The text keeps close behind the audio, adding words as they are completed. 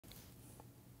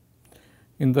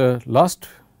In the last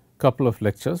couple of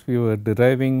lectures, we were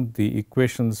deriving the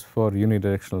equations for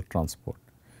unidirectional transport.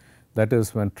 That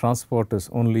is, when transport is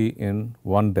only in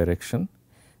one direction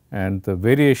and the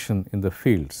variation in the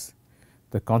fields,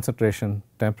 the concentration,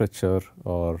 temperature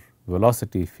or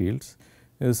velocity fields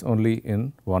is only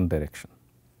in one direction.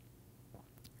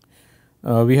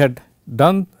 We had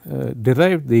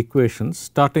derived the equations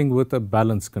starting with a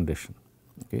balance condition.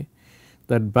 Okay.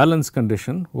 That balance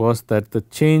condition was that the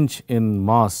change in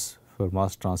mass for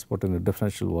mass transport in a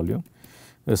differential volume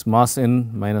is mass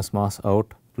in minus mass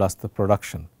out plus the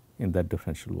production in that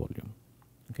differential volume.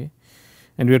 Okay.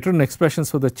 And we have written expressions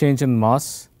for the change in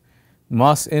mass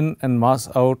in and mass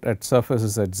out at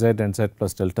surfaces at z and z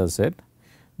plus delta z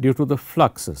due to the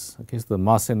fluxes. Okay. So, the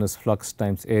mass in is flux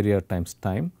times area times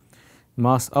time.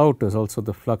 Mass out is also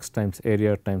the flux times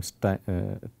area times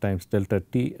delta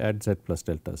t at z plus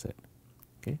delta z.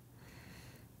 Okay.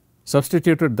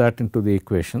 Substituted that into the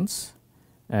equations,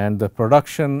 and the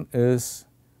production is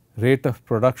rate of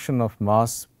production of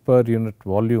mass per unit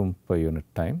volume per unit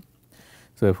time.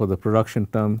 So, therefore, the production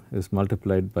term is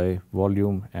multiplied by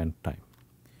volume and time.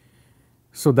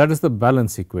 So, that is the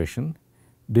balance equation.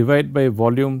 Divide by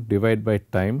volume, divide by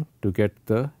time to get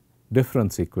the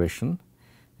difference equation,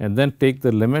 and then take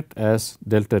the limit as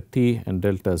delta t and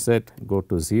delta z go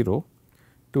to 0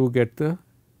 to get the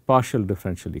partial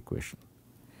differential equation.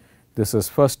 This is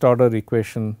first order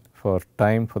equation for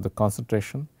time for the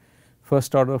concentration,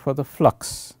 first order for the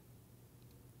flux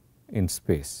in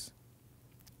space.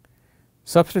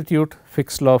 Substitute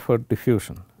Fick's law for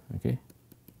diffusion. Okay.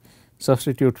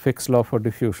 Substitute Fick's law for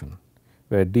diffusion,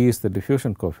 where d is the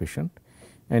diffusion coefficient,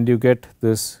 and you get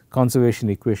this conservation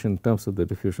equation in terms of the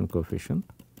diffusion coefficient.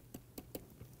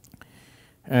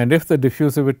 And if the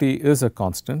diffusivity is a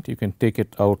constant, you can take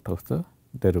it out of the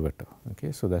derivative.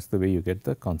 Okay. So, that is the way you get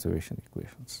the conservation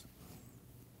equations.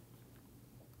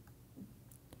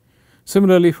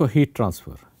 Similarly, for heat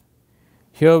transfer,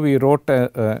 here we wrote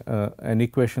an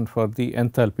equation for the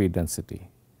enthalpy density.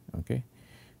 Okay.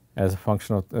 As a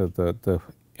function of the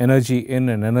energy in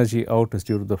and energy out is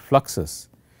due to the fluxes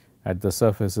at the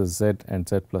surfaces z and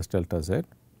z plus delta z,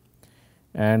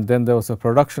 and then there was a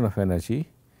production of energy,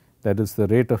 that is the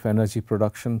rate of energy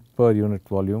production per unit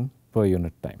volume per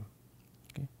unit time.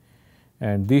 Okay.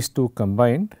 And these two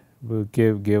combined will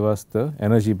gave us the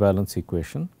energy balance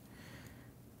equation.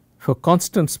 For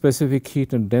constant specific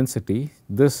heat and density,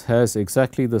 this has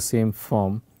exactly the same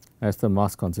form as the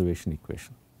mass conservation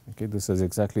equation. Okay. This has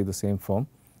exactly the same form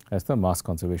as the mass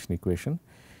conservation equation.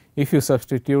 If you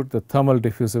substitute the thermal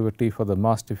diffusivity for the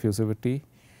mass diffusivity,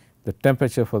 the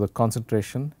temperature for the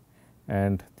concentration,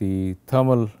 and the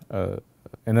thermal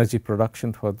energy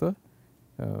production for the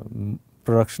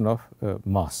production of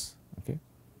mass. Okay.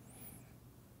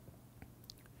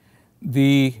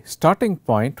 The starting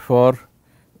point for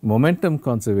momentum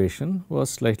conservation was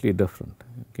slightly different.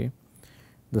 Okay.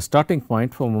 The starting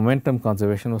point for momentum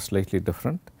conservation was slightly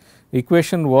different. The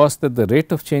equation was that the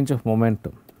rate of change of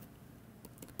momentum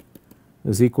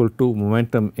is equal to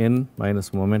momentum in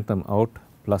minus momentum out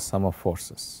plus sum of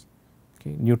forces.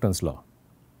 Okay, Newton's law.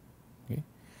 Okay.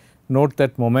 Note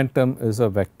that momentum is a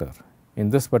vector.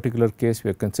 In this particular case, we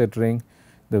are considering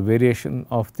the variation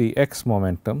of the x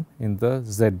momentum in the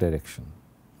z direction.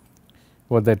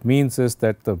 What that means is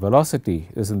that the velocity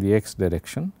is in the x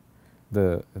direction,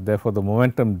 therefore, the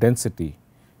momentum density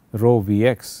rho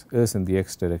Vx is in the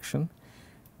x direction,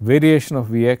 variation of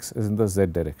Vx is in the z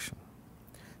direction.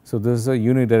 So, this is a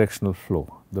unidirectional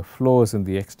flow. The flow is in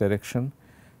the x direction,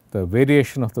 the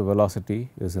variation of the velocity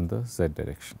is in the z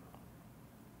direction.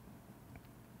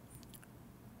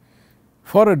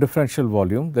 For a differential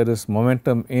volume, there is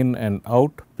momentum in and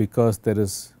out because there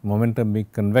is momentum being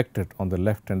convected on the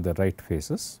left and the right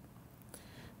faces.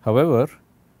 However,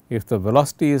 if the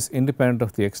velocity is independent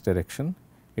of the x direction,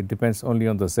 it depends only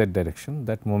on the z direction,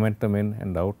 that momentum in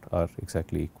and out are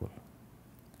exactly equal.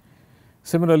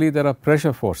 Similarly, there are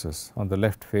pressure forces on the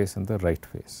left face and the right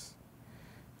face.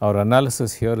 Our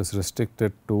analysis here is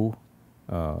restricted to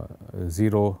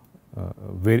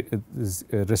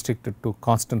restricted to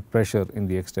constant pressure in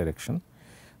the x direction,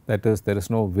 that is, there is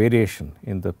no variation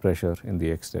in the pressure in the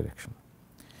x direction.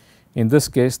 In this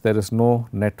case, there is no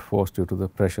net force due to the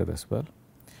pressure as well.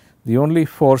 The only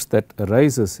force that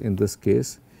arises in this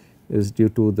case is due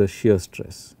to the shear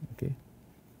stress. Okay.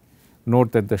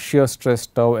 Note that the shear stress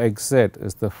tau xz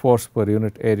is the force per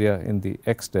unit area in the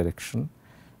x direction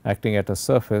acting at a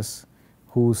surface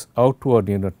whose outward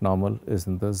unit normal is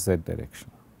in the z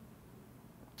direction.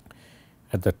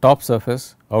 At the top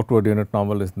surface, outward unit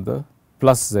normal is in the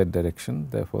plus z direction,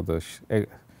 therefore, the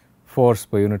force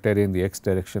per unit area in the x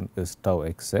direction is tau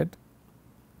xz.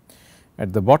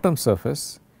 At the bottom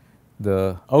surface,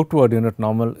 the outward unit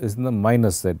normal is in the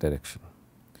minus z direction.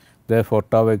 Therefore,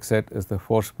 tau xz is the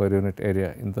force per unit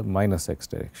area in the minus x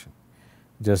direction,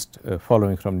 just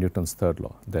following from Newton's third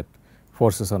law that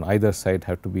forces on either side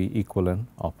have to be equal and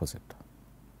opposite.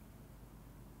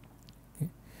 Okay.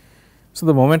 So,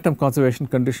 the momentum conservation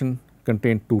condition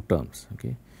contained two terms.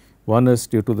 Okay. One is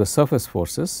due to the surface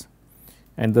forces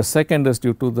and the second is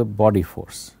due to the body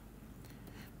force.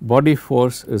 Body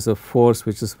force is a force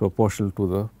which is proportional to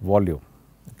the volume.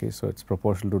 Okay. So, it is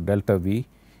proportional to delta V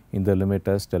in the limit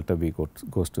as delta V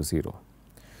goes to 0.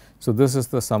 So, this is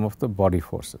the sum of the body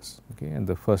forces, okay, and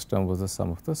the first term was the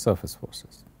sum of the surface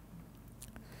forces.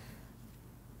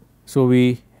 So,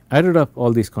 we added up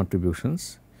all these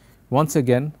contributions. Once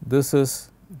again, this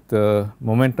is the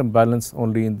momentum balance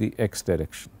only in the x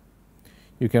direction.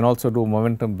 You can also do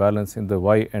momentum balance in the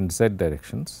y and z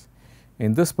directions.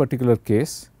 In this particular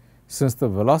case, since the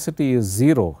velocity is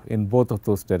 0 in both of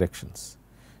those directions,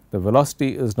 the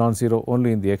velocity is non-zero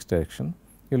only in the x direction,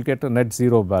 you will get a net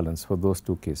 0 balance for those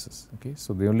two cases. Okay.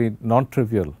 So, the only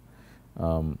non-trivial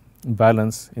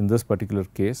balance in this particular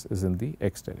case is in the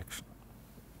x direction.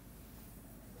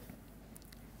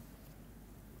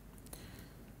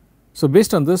 So,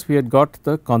 based on this we had got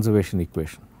the conservation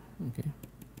equation. Okay.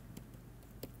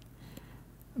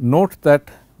 Note that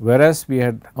whereas we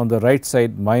had on the right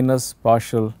side minus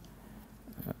partial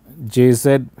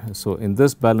Jz, so in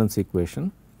this balance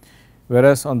equation,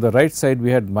 whereas on the right side we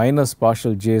had minus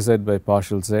partial Jz by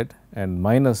partial z and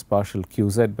minus partial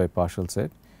Qz by partial z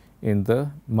in the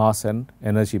mass and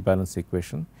energy balance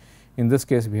equation. In this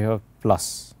case we have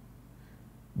plus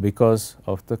because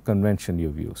of the convention you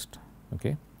have used.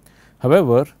 Okay.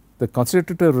 However, the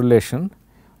constitutive relation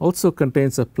also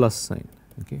contains a plus sign.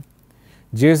 Okay.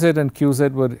 Jz and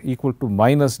Qz were equal to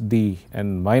minus d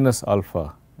and minus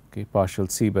alpha, okay, partial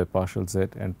c by partial z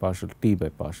and partial t by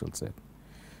partial z,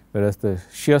 whereas the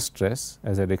shear stress,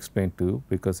 as I had explained to you,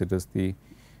 because it is the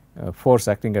force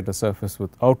acting at a surface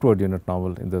with outward unit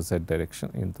normal in the z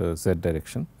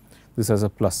direction, this has a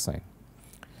plus sign.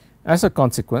 As a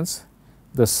consequence,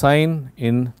 the sign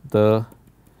in the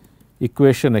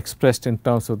equation expressed in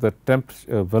terms of the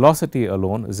velocity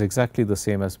alone is exactly the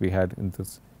same as we had in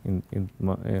this in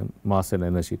mass and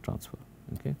energy transfer.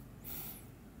 Okay.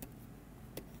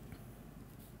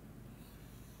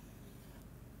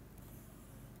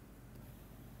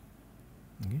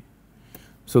 Okay.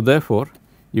 So, therefore,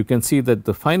 you can see that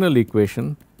the final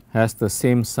equation has the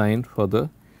same sign for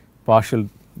the partial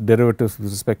derivatives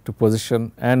with respect to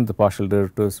position and the partial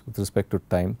derivatives with respect to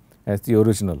time as the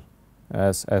original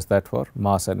as that for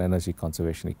mass and energy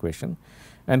conservation equation,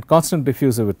 and constant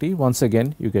diffusivity once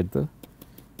again you get the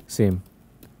same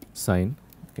sign,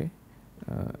 okay,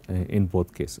 in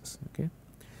both cases. Okay.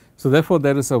 So, therefore,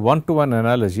 there is a one-to-one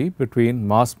analogy between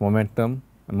mass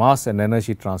and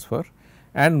energy transfer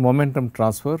and momentum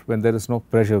transfer when there is no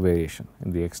pressure variation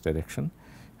in the x direction.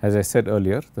 As I said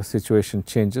earlier, the situation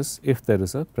changes if there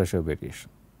is a pressure variation.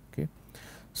 Okay.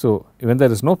 So, when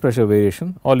there is no pressure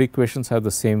variation, all equations have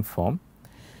the same form.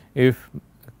 If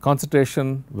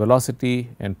concentration, velocity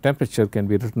and temperature can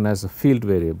be written as a field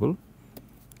variable,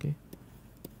 okay,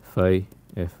 phi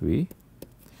Fv,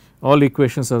 all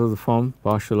equations are of the form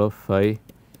partial of phi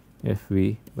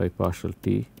Fv by partial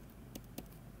T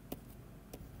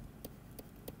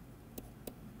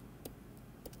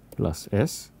plus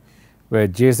S, where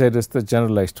Jz is the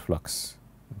generalized flux,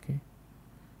 okay.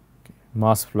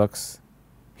 Mass flux,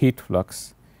 heat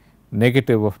flux,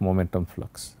 negative of momentum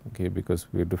flux, okay, because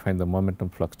we define the momentum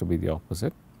flux to be the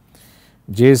opposite.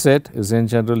 Jz is in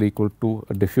general equal to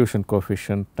a diffusion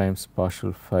coefficient times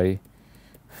partial phi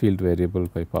field variable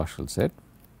by partial z,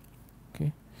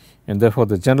 okay, and therefore,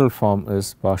 the general form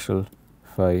is partial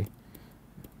phi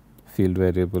field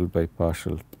variable by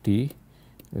partial T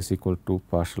is equal to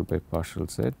partial by partial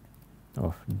z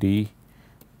of d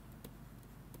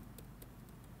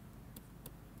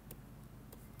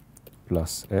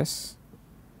plus S,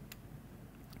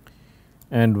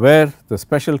 and where the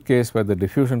special case where the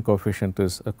diffusion coefficient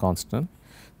is a constant,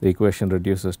 the equation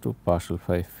reduces to partial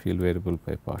phi field variable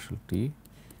by partial T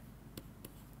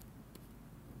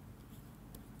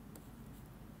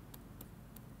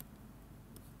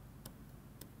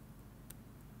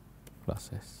plus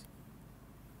S.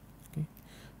 Okay.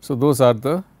 So, those are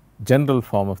the general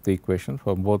form of the equation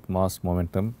for both mass,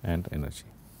 momentum and energy.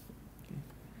 Okay.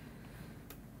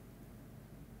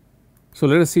 So,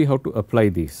 let us see how to apply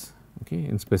these, okay,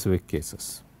 in specific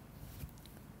cases.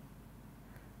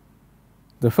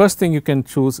 The first thing you can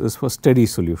choose is for steady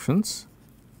solutions.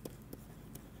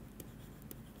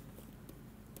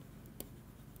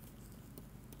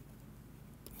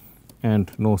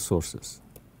 and no sources.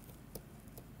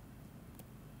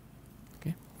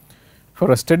 Okay.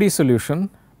 For a steady solution,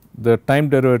 the time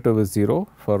derivative is 0.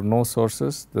 For no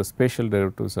sources, the spatial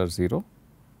derivatives are 0.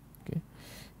 Okay.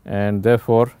 And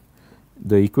therefore,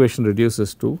 the equation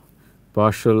reduces to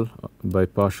partial by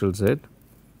partial z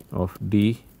of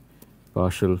d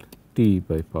partial t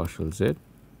by partial z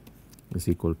is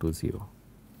equal to 0.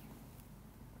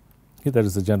 Okay, that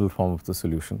is the general form of the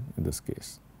solution in this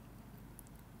case.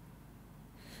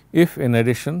 If in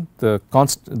addition the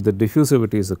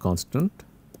diffusivity is a constant,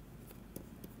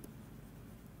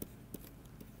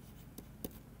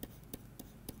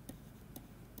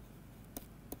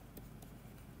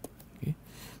 okay,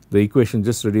 the equation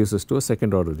just reduces to a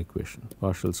second order equation,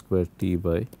 partial square t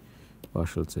by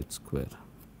partial z square.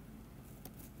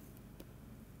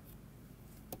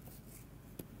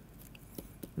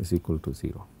 Is equal to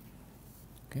 0.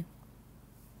 Okay.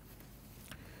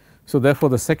 So, therefore,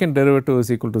 the second derivative is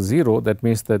equal to 0. That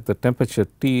means that the temperature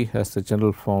T has the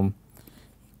general form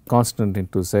constant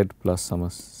into z plus some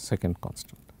second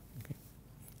constant. Okay.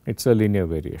 It is a linear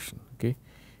variation. Okay.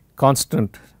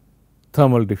 Constant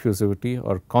thermal diffusivity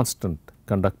or constant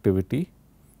conductivity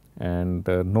and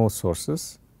no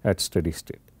sources at steady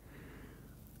state.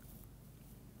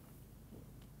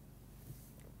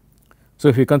 So,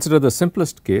 if we consider the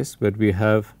simplest case where we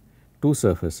have two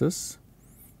surfaces,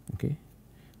 okay,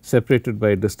 separated by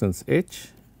a distance h,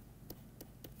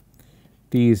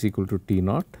 T is equal to T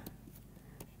naught,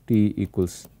 T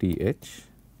equals Th,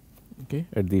 okay,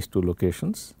 at these two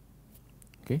locations.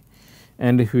 Okay.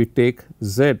 And if we take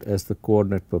z as the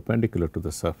coordinate perpendicular to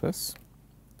the surface,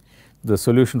 the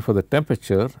solution for the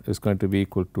temperature is going to be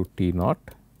equal to T naught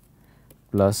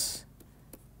plus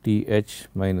Th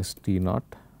minus T naught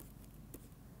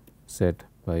z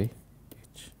by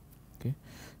h. Okay.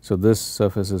 So, this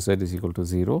surface is z is equal to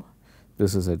 0,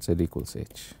 this is at z equals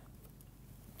h.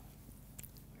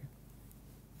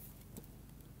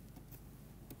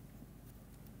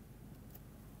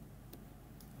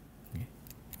 Okay.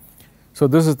 So,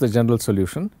 this is the general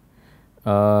solution.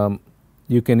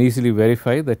 You can easily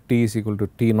verify that T is equal to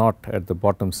T naught at the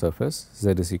bottom surface,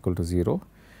 z is equal to 0.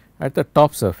 At the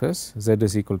top surface, z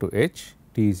is equal to h,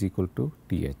 T is equal to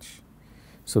Th.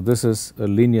 So, this is a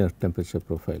linear temperature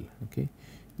profile, okay,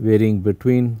 varying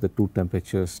between the two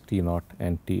temperatures T naught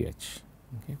and Th.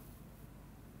 Okay.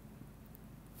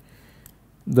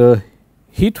 The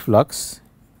heat flux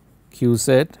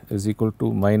Qz is equal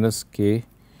to minus k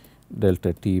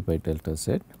delta T by delta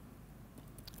Z.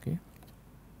 Okay.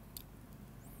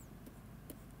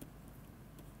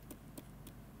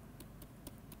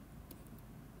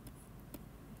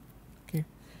 Okay.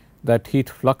 That heat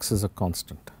flux is a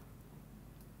constant.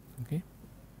 Okay.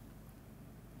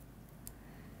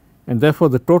 And therefore,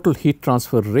 the total heat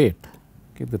transfer rate,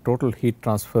 okay, the total heat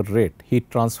transfer rate, heat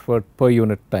transferred per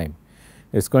unit time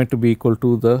is going to be equal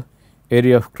to the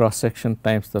area of cross section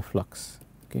times the flux,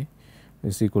 okay,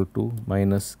 is equal to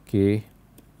minus K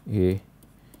A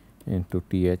into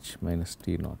Th minus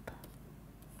T naught.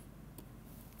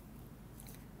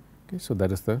 Okay, so,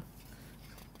 that is the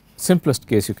simplest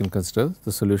case you can consider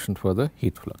the solution for the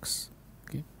heat flux.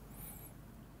 Okay.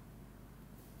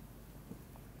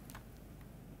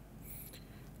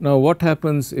 Now, what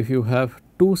happens if you have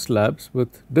two slabs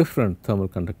with different thermal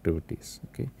conductivities?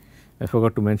 Okay. I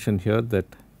forgot to mention here that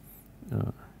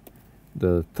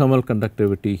the thermal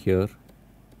conductivity here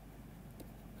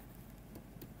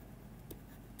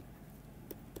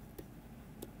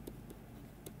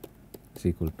is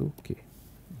equal to K.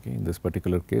 Okay. In this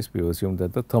particular case, we assume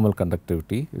that the thermal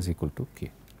conductivity is equal to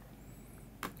K.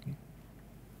 Okay.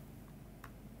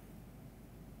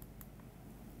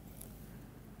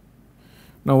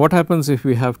 Now, what happens if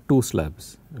we have two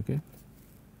slabs? Okay.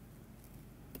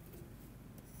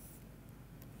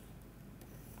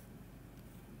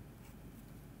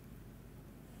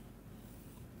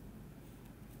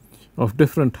 Of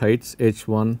different heights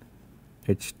H1,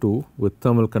 H2 with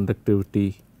thermal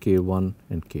conductivity K1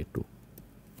 and K2.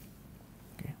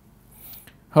 Okay.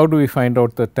 How do we find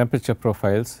out the temperature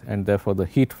profiles and therefore, the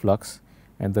heat flux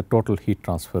and the total heat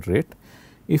transfer rate?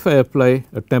 If I apply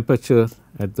a temperature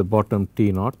at the bottom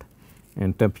T naught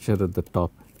and temperature at the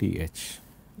top Th.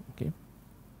 Okay.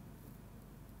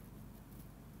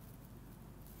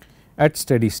 At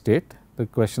steady state, the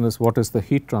question is what is the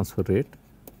heat transfer rate?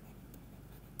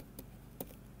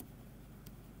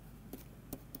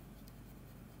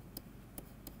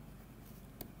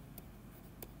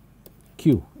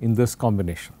 Q in this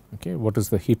combination. Okay. What is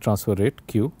the heat transfer rate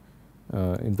Q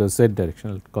in the z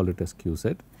direction? I will call it as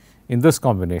Qz. In this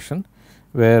combination,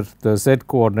 where the z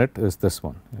coordinate is this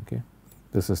one. Okay.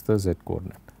 This is the z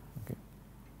coordinate. Okay.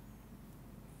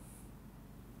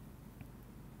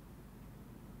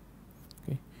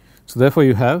 So, therefore,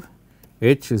 you have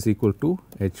H is equal to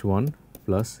H1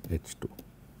 plus H2.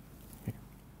 Okay.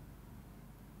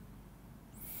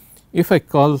 If I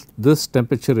call this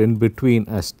temperature in between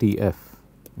as Tf,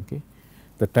 okay,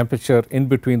 the temperature in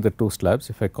between the two slabs,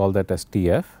 if I call that as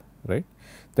Tf, right,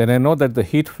 then I know that the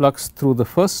heat flux through the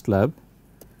first slab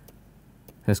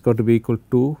has got to be equal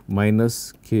to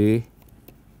minus K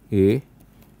A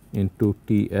into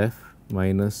Tf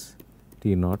minus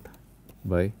T naught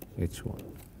by H1.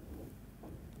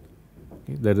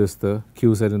 Okay, that is the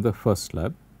Qz in the first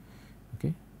slab.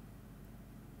 Okay.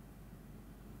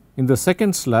 In the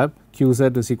second slab,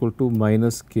 Qz is equal to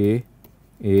minus K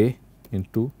A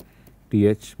into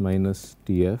Th minus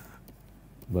Tf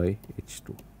by H2.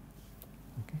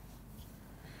 Okay.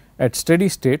 At steady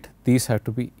state, these have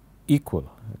to be equal.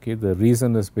 Okay. The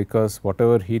reason is because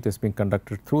whatever heat is being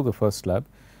conducted through the first slab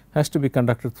has to be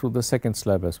conducted through the second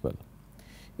slab as well.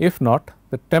 If not,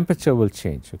 the temperature will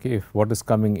change. Okay. If what is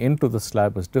coming into the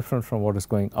slab is different from what is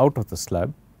going out of the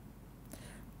slab,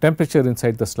 temperature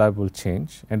inside the slab will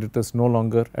change and it is no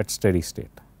longer at steady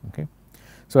state. Okay.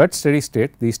 So, at steady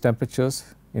state, these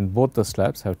temperatures in both the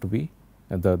slabs have to be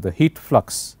the heat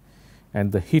flux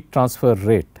and the heat transfer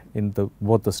rate in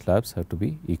both the slabs have to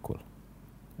be equal.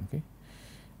 Okay.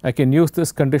 I can use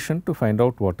this condition to find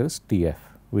out what is Tf,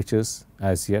 which is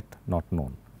as yet not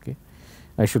known. Okay.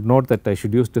 I should note that I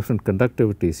should use different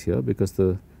conductivities here because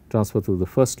the transfer through the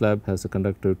first slab has a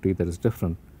conductivity that is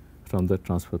different from the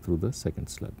transfer through the second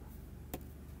slab.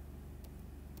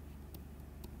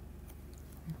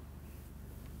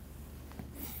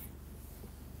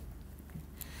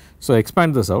 So, I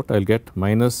expand this out, I will get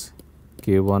minus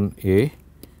K1A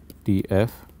Tf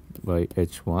by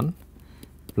H1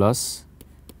 plus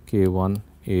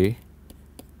K1A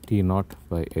T naught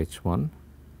by H1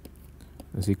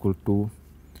 is equal to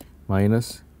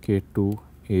minus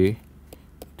K2A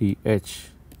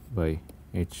Th by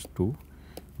H2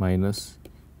 minus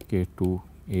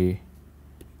K2A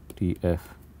Tf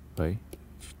by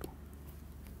H2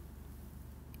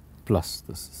 plus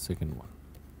this second one.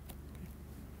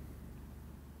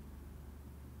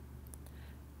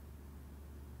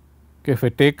 Okay, if I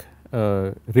take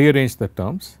rearrange the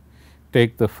terms,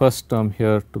 take the first term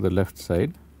here to the left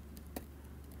side,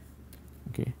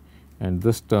 okay, and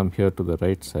this term here to the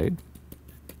right side,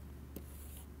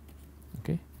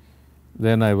 okay,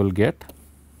 then I will get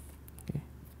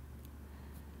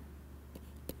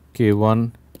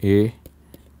K1 A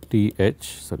Th,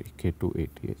 sorry, K2 A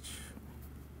Th.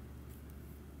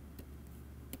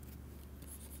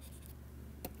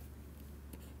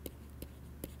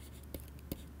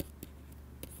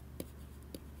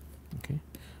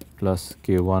 Plus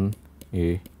K1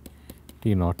 A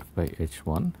T naught by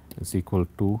H1 is equal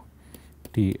to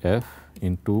Tf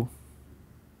into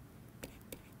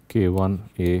K1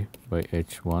 A by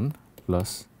H1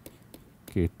 plus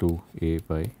K2 A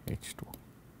by H2.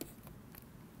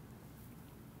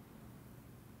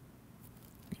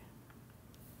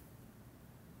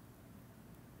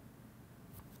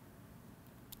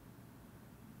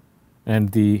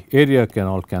 And the area can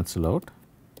all cancel out.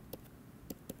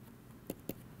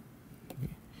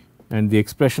 And the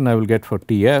expression I will get for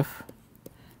Tf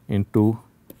into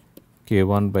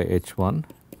K1 by H1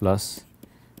 plus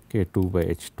K2 by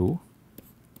H2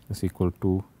 is equal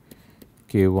to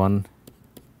K1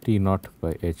 T naught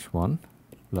by H1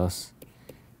 plus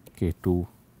K2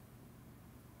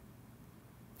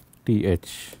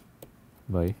 Th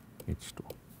by H2.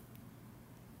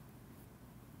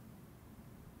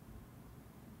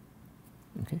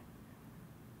 Okay.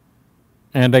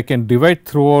 And I can divide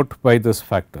throughout by this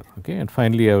factor, okay, and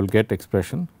finally I will get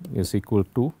expression is equal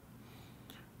to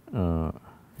yeah.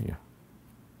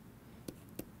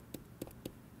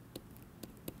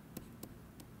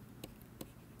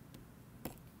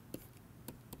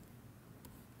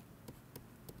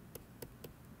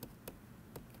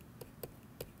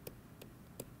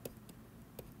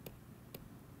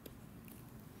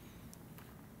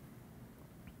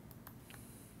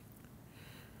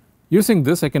 Using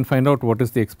this, I can find out what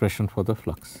is the expression for the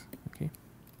flux. Okay.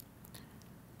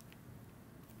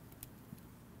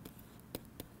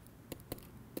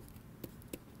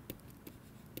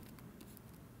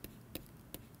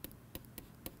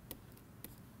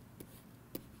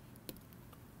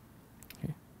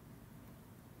 Okay.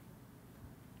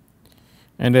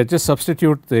 And I just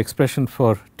substitute the expression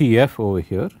for Tf over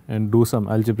here and do some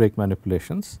algebraic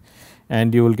manipulations,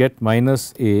 and you will get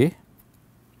minus A,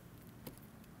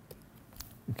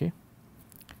 okay,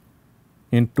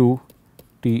 into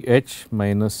Th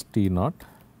minus T naught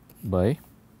by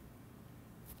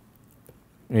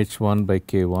H1 by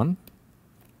K1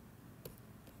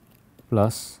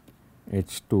 plus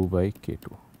H2 by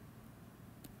K2.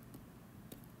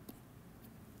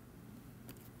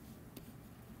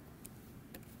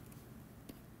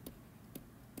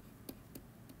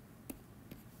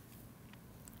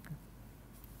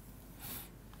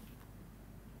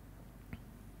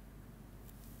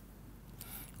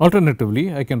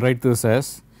 Alternatively, I can write this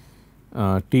as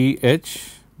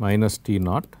Th minus T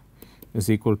naught is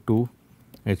equal to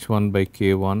H1 by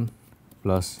K1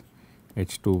 plus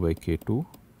H2 by K2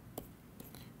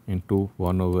 into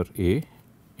 1 over A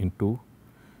into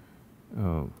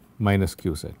minus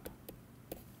Qz.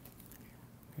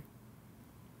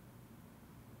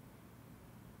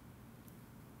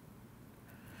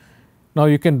 Now,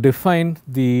 you can define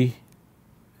the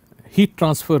heat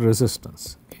transfer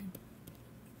resistance.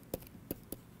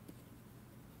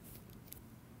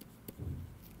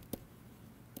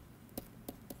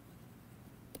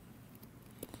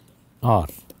 R,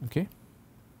 okay,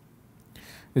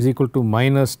 is equal to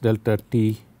minus delta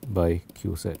T by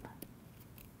Qz.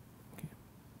 Okay.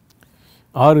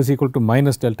 R is equal to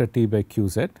minus delta T by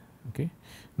Qz. Okay.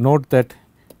 Note that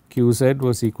Qz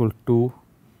was equal to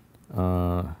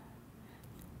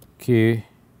K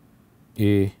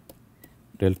A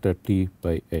delta T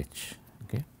by H,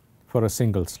 okay, for a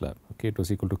single slab. Okay. It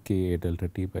was equal to K A delta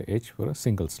T by H for a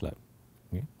single slab.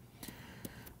 Okay.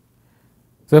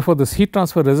 Therefore, this heat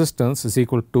transfer resistance is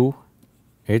equal to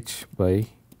H by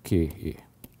K A.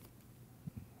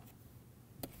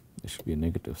 There should be a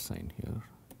negative sign here.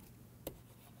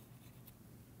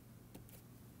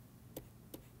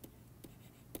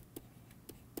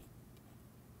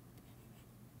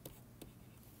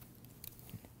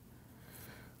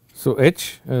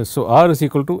 So, R is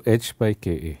equal to H by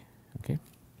K A, okay.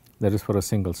 That is for a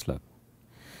single slab.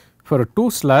 For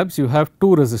two slabs, you have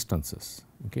two resistances.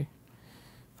 Okay.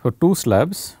 For two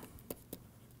slabs,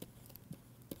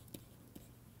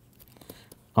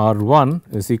 R1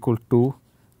 is equal to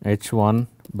H1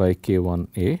 by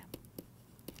K1A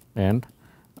and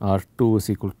R2 is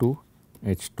equal to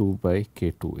H2 by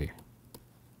K2A.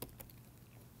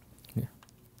 Yeah.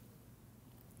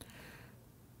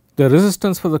 The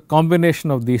resistance for the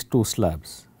combination of these two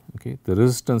slabs, okay, the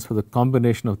resistance for the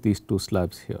combination of these two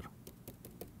slabs here,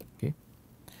 okay,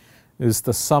 is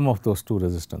the sum of those two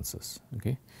resistances.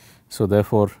 Okay. So,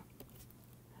 therefore,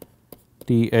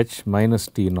 Th minus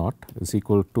T naught is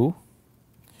equal to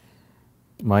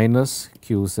minus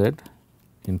Qz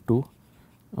into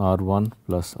R1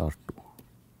 plus R2,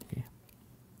 okay.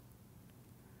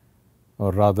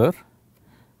 Or rather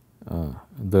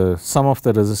the sum of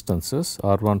the resistances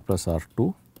R1 plus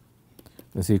R2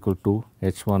 is equal to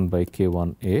H1 by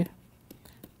K1A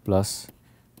plus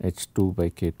H2 by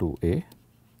K2A,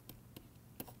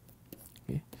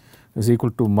 okay, is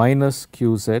equal to minus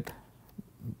Qz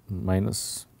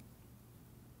minus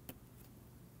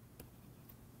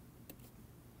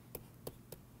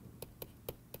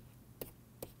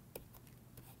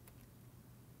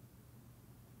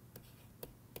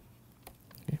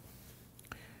okay.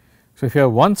 So, if you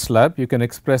have one slab, you can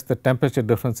express the temperature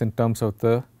difference in terms of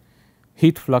the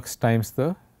heat flux times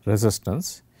the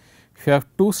resistance. If you have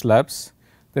two slabs,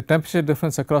 the temperature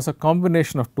difference across a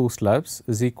combination of two slabs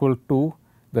is equal to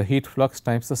the heat flux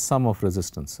times the sum of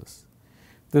resistances.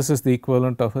 This is the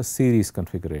equivalent of a series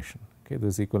configuration. Okay,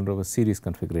 this is equivalent of a series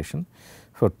configuration.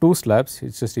 For two slabs, it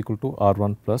is just equal to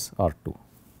R1 plus R2.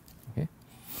 Okay.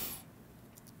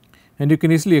 And you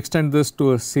can easily extend this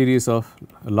to a series of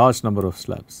a large number of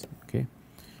slabs. Okay.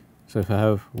 So, if I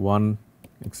have 1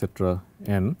 etc.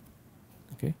 n,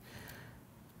 okay,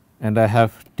 and I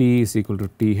have T is equal to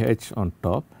Th on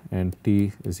top and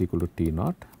T is equal to T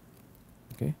naught,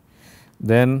 okay,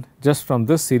 then just from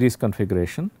this series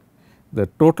configuration, the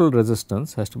total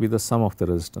resistance has to be the sum of the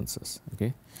resistances.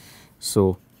 Okay.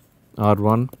 So,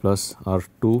 R1 plus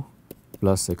R2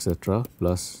 plus etc.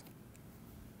 plus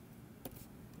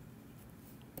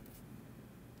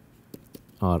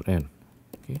Rn,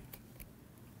 okay,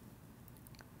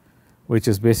 which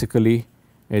is basically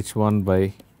H1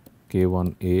 by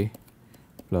K1A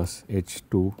plus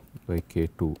H2 by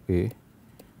K2A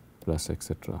plus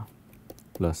etc.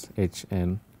 plus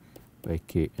Hn by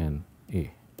Kna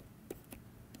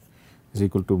is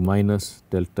equal to minus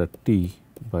delta T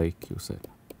by Qz.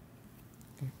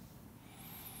 Okay.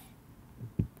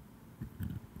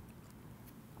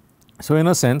 So, in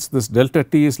a sense, this delta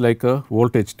T is like a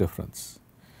voltage difference,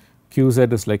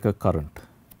 Qz is like a current.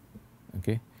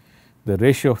 Okay. The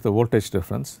ratio of the voltage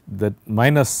difference, the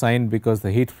minus sign because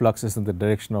the heat flux is in the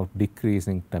direction of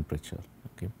decreasing temperature.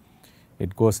 Okay.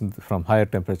 It goes from higher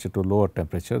temperature to lower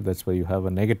temperature, that is why you have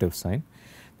a negative sign.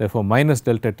 Therefore, minus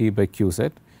delta T by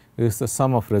Qz is the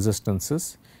sum of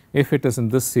resistances if it is in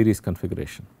this series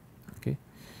configuration. Okay.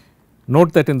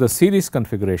 Note that in the series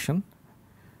configuration,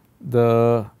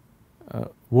 the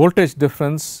voltage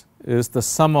difference is the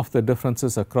sum of the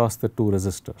differences across the two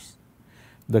resistors.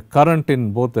 The current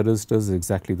in both the resistors is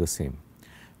exactly the same.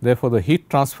 Therefore, the heat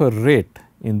transfer rate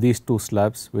in these two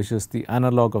slabs, which is the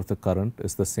analog of the current,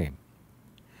 is the same.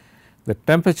 The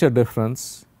temperature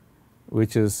difference,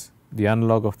 which is the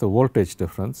analog of the voltage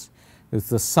difference, is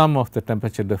the sum of the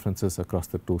temperature differences across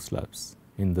the two slabs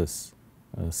in this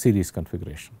series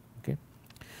configuration. Okay.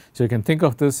 So, you can think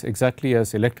of this exactly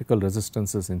as electrical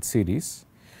resistances in series.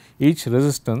 Each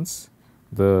resistance,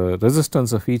 the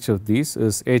resistance of each of these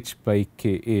is H by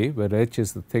Ka, where H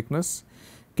is the thickness,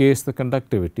 K is the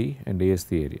conductivity, and A is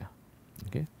the area.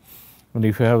 Okay. And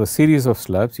if you have a series of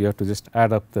slabs, you have to just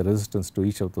add up the resistance to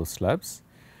each of those slabs.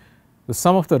 The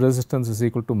sum of the resistance is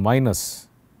equal to minus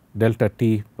delta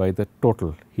T by the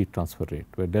total heat transfer rate,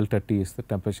 where delta T is the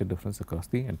temperature difference across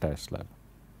the entire slab.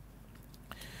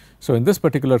 So, in this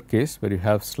particular case, where you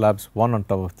have slabs one on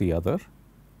top of the other,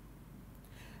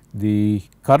 the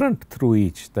current through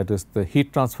each, that is the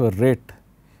heat transfer rate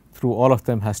through all of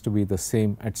them, has to be the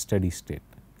same at steady state.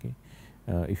 Okay.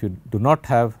 If you do not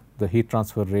have the heat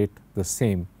transfer rate the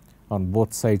same on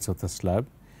both sides of the slab,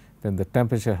 then the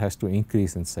temperature has to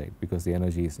increase inside because the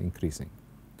energy is increasing.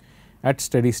 At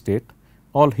steady state,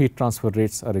 all heat transfer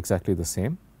rates are exactly the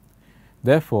same.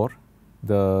 Therefore,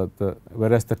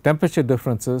 whereas the temperature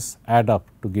differences add up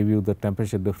to give you the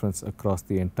temperature difference across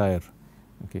the entire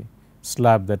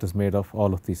slab that is made of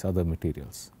all of these other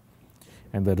materials,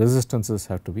 and the resistances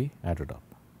have to be added up.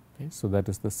 Okay. So, that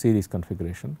is the series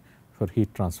configuration for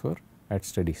heat transfer at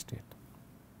steady state.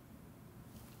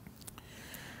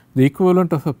 The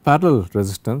equivalent of a parallel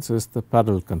resistance is the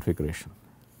parallel configuration.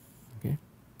 Okay.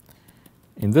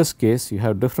 In this case, you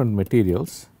have different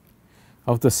materials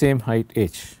of the same height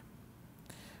h.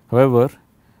 However,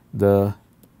 the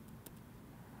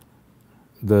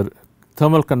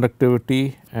thermal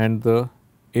conductivity and the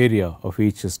area of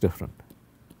each is different.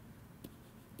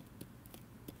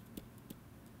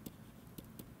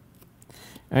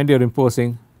 And you are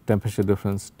imposing temperature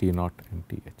difference T naught and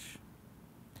Th.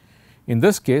 In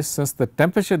this case, since the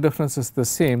temperature difference is the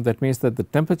same, that means that the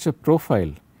temperature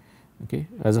profile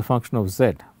as a function of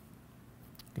Z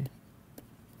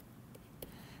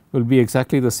will be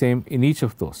exactly the same in each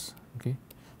of those.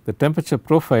 The temperature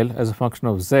profile as a function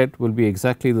of Z will be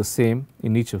exactly the same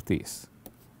in each of these.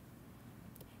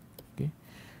 It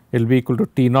will be equal to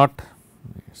T naught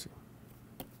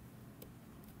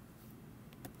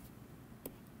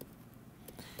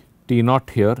T naught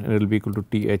here, and it will be equal to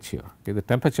Th here. The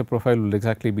temperature profile will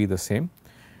exactly be the same.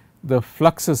 The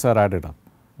fluxes are added up.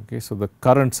 So, the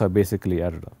currents are basically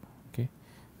added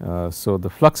up. So, the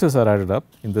fluxes are added up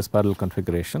in this parallel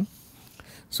configuration.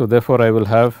 So, therefore, I will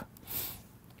have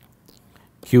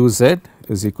Qz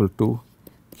is equal to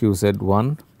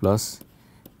Qz1 plus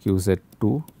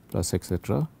Qz2 plus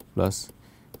etc. plus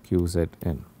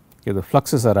Qzn. The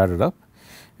fluxes are added up,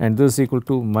 and this is equal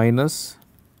to minus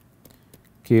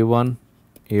K1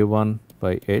 A1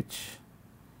 by H.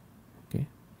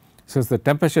 Since the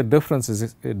temperature difference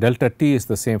is delta T is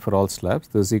the same for all slabs,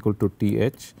 this is equal to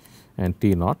Th and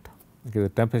T naught. The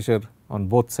temperature on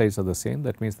both sides are the same.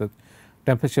 That means that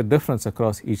temperature difference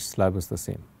across each slab is the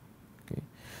same.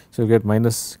 So, you get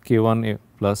minus K1 A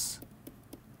plus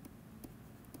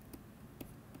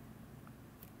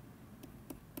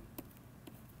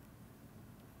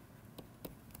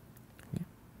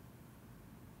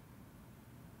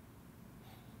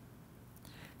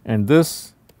and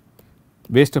this,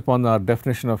 based upon our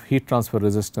definition of heat transfer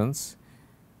resistance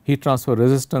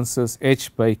is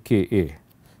H by Ka.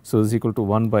 So, this is equal to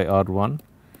 1 by R1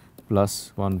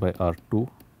 plus 1 by R2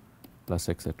 plus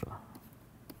etc.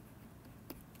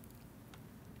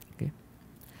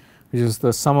 Which is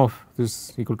the sum of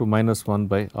this equal to minus 1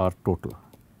 by R total.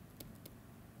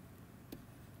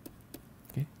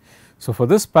 So, for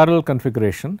this parallel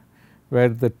configuration, where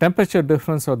the temperature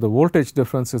difference or the voltage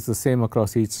difference is the same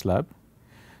across each slab,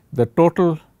 the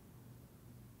total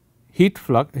heat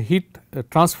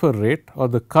transfer rate or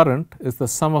the current is the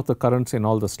sum of the currents in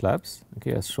all the slabs,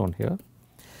 as shown here.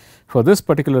 For this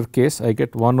particular case, I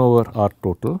get 1 over R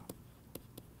total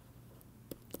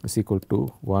is equal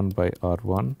to 1 by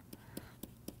R1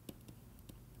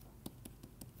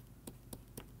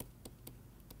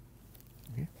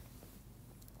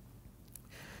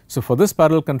 So, for this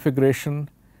parallel configuration,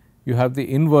 you have the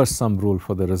inverse sum rule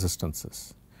for the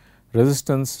resistances.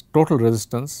 Total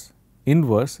resistance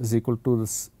inverse is equal to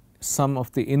the sum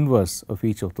of the inverse of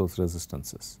each of those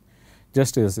resistances,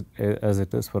 just as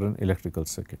it is for an electrical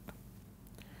circuit.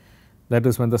 that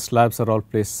is when the slabs are all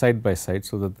placed side by side,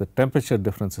 so that the temperature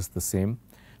difference is the same,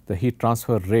 the heat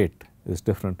transfer rate is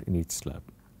different in each slab.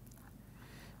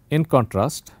 In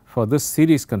contrast, for this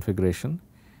series configuration,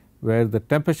 where the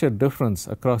temperature difference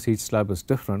across each slab is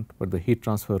different, but the heat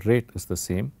transfer rate is the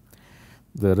same,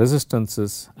 the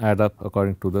resistances add up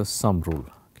according to the sum rule.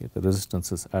 Okay, the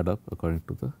resistances add up according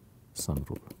to the sum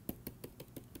rule.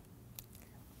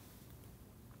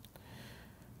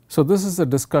 So, this is a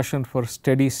discussion for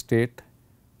steady state,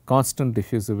 constant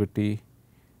diffusivity,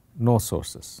 no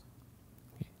sources.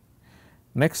 Okay.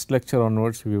 Next lecture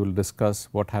onwards, we will discuss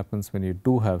what happens when you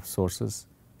do have sources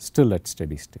still at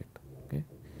steady state, okay,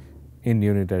 in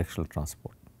unidirectional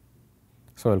transport.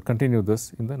 So, I will continue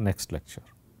this in the next lecture.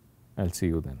 I will see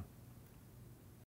you then.